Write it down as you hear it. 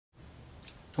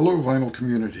Hello vinyl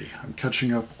community. I'm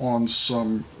catching up on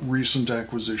some recent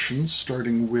acquisitions,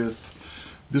 starting with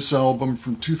this album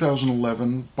from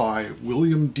 2011 by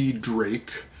William D. Drake,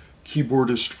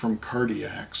 keyboardist from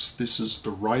Cardiacs. This is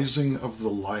The Rising of the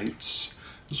Lights.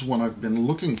 This is one I've been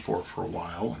looking for a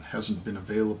while and hasn't been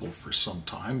available for some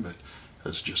time, but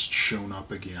has just shown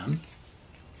up again.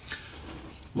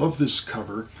 Love this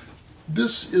cover.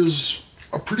 This is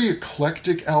a pretty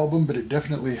eclectic album, but it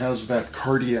definitely has that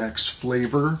Cardiacs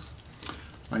flavor.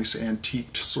 Nice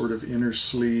antiqued sort of inner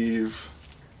sleeve.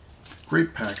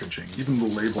 Great packaging. Even the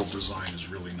label design is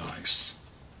really nice.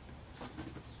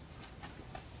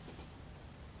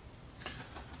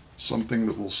 Something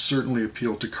that will certainly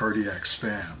appeal to Cardiacs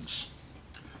fans.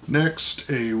 Next,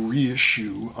 a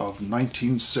reissue of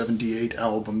 1978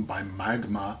 album by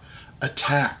Magma,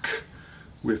 Attack,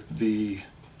 with the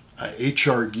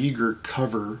H.R. Giger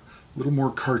cover, a little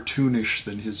more cartoonish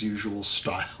than his usual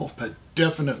style, but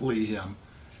definitely him.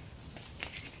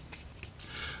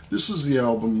 This is the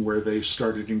album where they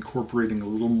started incorporating a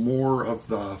little more of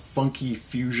the funky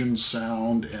fusion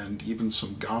sound and even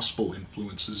some gospel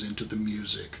influences into the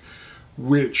music,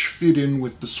 which fit in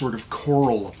with the sort of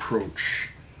choral approach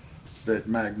that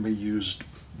Magma used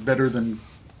better than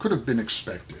could have been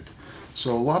expected.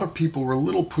 So a lot of people were a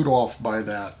little put off by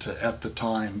that at the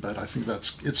time, but I think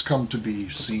it's come to be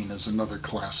seen as another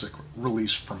classic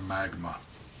release from Magma.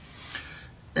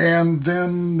 And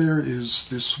then there is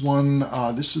this one.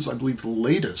 This is, I believe, the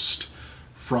latest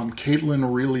from Caitlin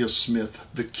Aurelia Smith,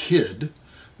 The Kid.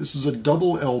 This is a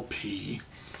double LP,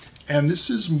 and this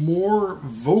is more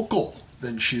vocal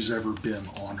than she's ever been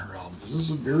on her album. This is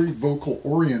a very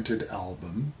vocal-oriented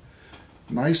album.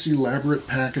 Nice elaborate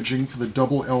packaging for the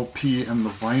double LP, and the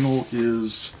vinyl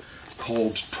is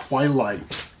called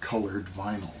Twilight colored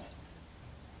vinyl.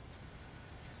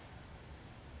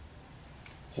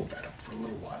 Hold that up for a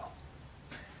little while.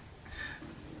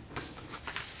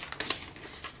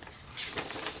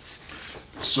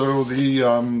 So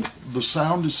the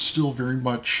sound is still very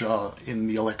much in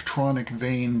the electronic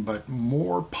vein, but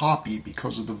more poppy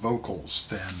because of the vocals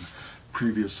than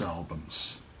previous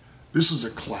albums. This is a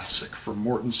classic from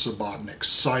Morton Subotnick,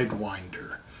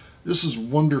 Sidewinder. This is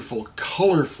wonderful,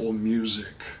 colorful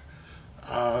music.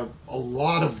 A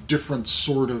lot of different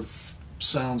sort of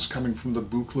sounds coming from the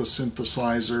Buchla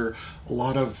synthesizer, a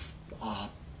lot of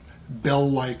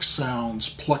bell-like sounds,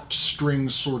 plucked string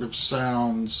sort of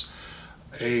sounds,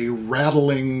 a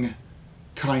rattling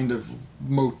kind of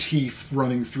motif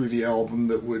running through the album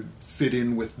that would fit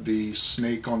in with the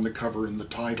snake on the cover and the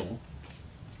title,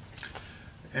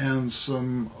 and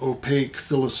some opaque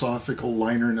philosophical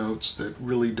liner notes that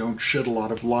really don't shed a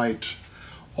lot of light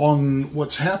on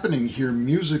what's happening here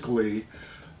musically,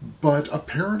 but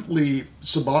apparently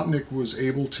Subotnick was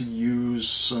able to use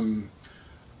some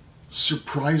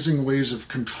surprising ways of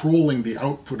controlling the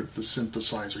output of the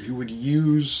synthesizer. He would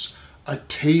use a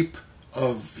tape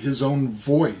of his own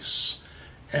voice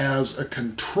as a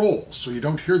control, so you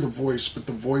don't hear the voice, but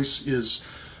the voice is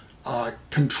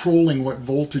controlling what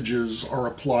voltages are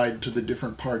applied to the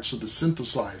different parts of the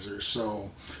synthesizer.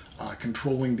 So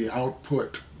controlling the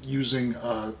output using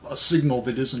a signal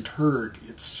that isn't heard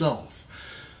itself.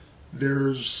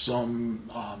 There's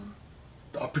some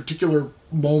a particular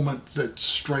moment that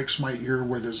strikes my ear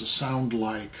where there's a sound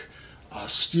like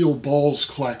steel balls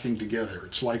clacking together.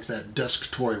 It's like that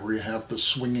desk toy where you have the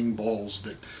swinging balls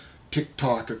that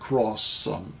tick-tock across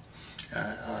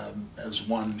as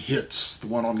one hits, the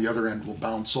one on the other end will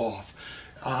bounce off.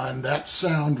 And that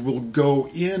sound will go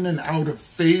in and out of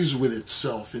phase with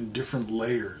itself in different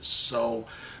layers. So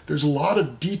there's a lot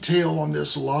of detail on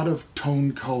this, a lot of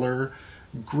tone color,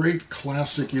 great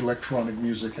classic electronic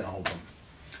music album.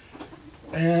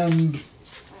 And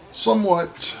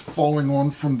somewhat following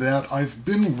on from that, I've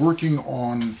been working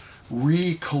on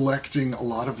recollecting a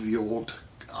lot of the old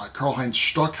Karl-Heinz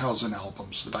Stockhausen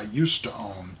albums that I used to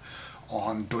own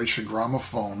on Deutsche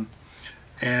Grammophon,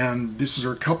 and these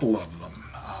are a couple of them.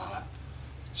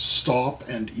 Stop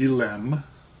and Ilem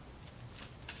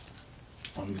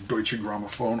on Deutsche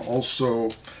Grammophon. Also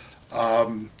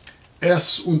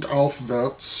Es und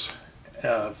Aufwärts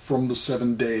from the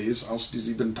 7 Days, aus die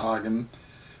 7 Tagen.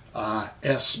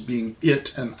 Es being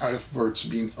it and Aufwärts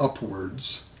being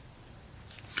upwards.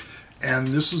 And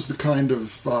this is the kind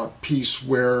of piece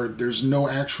where there's no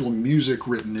actual music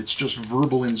written, it's just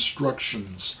verbal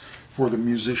instructions for the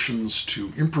musicians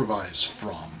to improvise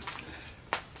from.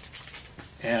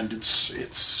 And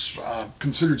it's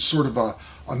considered sort of a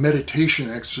meditation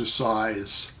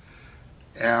exercise.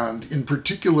 And in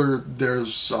particular,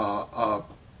 there's a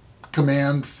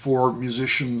command for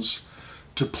musicians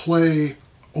to play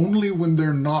only when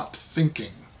they're not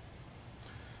thinking.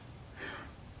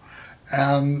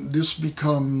 And this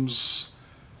becomes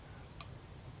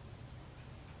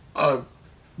a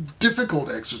difficult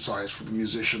exercise for the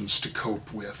musicians to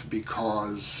cope with,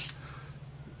 because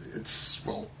it's,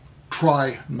 well,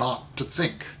 try not to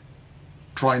think.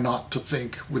 Try not to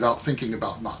think without thinking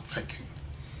about not thinking.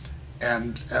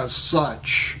 And as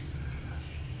such,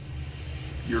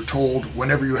 you're told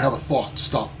whenever you have a thought,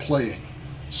 stop playing.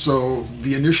 So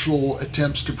the initial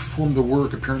attempts to perform the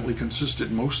work apparently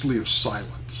consisted mostly of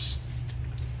silence.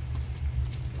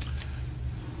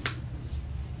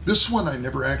 This one I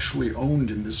never actually owned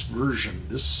in this version.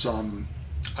 This,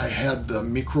 I had the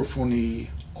Microphonie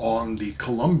on the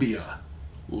Columbia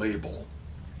label,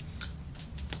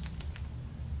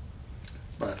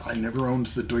 but I never owned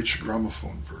the Deutsche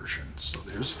Grammophon version. So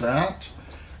there's that.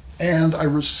 And I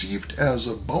received as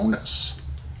a bonus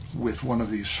with one of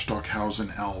these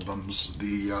Stockhausen albums,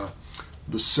 the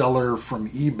seller from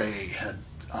eBay had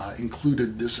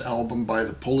included this album by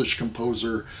the Polish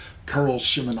composer Karol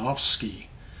Szymanowski.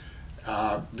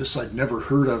 This I'd never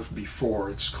heard of before.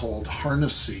 It's called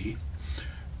Harnessy,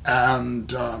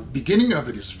 and beginning of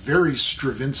it is very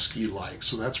Stravinsky-like,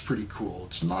 so that's pretty cool.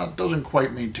 Doesn't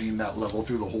quite maintain that level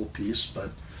through the whole piece, but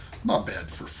not bad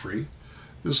for free.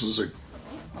 This is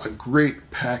a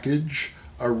great package,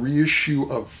 a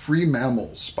reissue of Free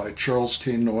Mammals by Charles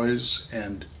K. Noyes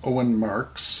and Owen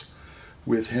Marks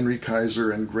with Henry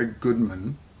Kaiser and Greg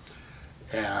Goodman,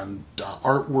 and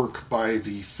artwork by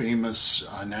the famous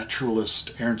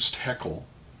naturalist Ernst Haeckel.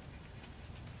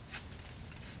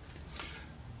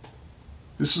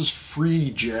 This is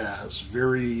free jazz,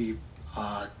 very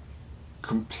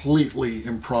completely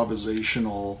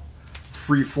improvisational,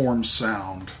 free-form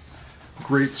sound.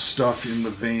 Great stuff in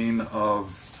the vein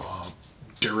of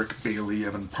Derek Bailey,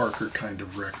 Evan Parker kind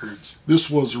of records. This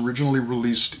was originally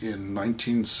released in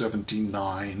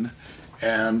 1979,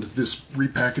 and this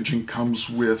repackaging comes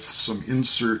with some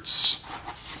inserts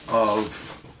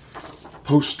of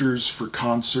posters for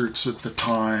concerts at the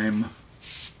time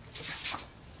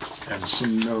and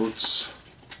some notes.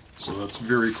 So that's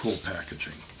very cool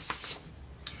packaging.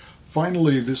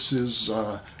 Finally, this is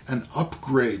an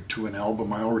upgrade to an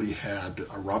album I already had,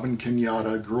 Robin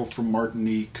Kenyatta, Girl from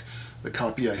Martinique. The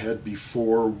copy I had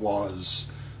before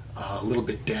was a little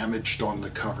bit damaged on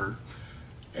the cover.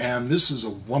 And this is a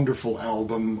wonderful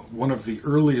album, one of the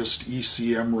earliest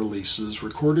ECM releases,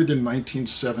 recorded in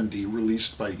 1970,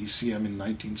 released by ECM in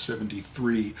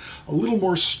 1973. A little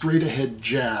more straight-ahead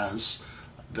jazz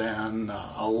than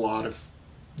a lot of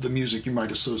the music you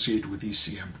might associate with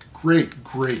ECM. Great,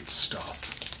 great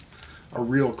stuff. A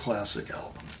real classic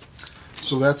album.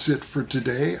 So that's it for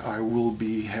today. I will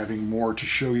be having more to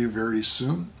show you very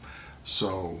soon.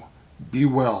 So be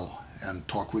well, and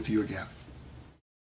talk with you again.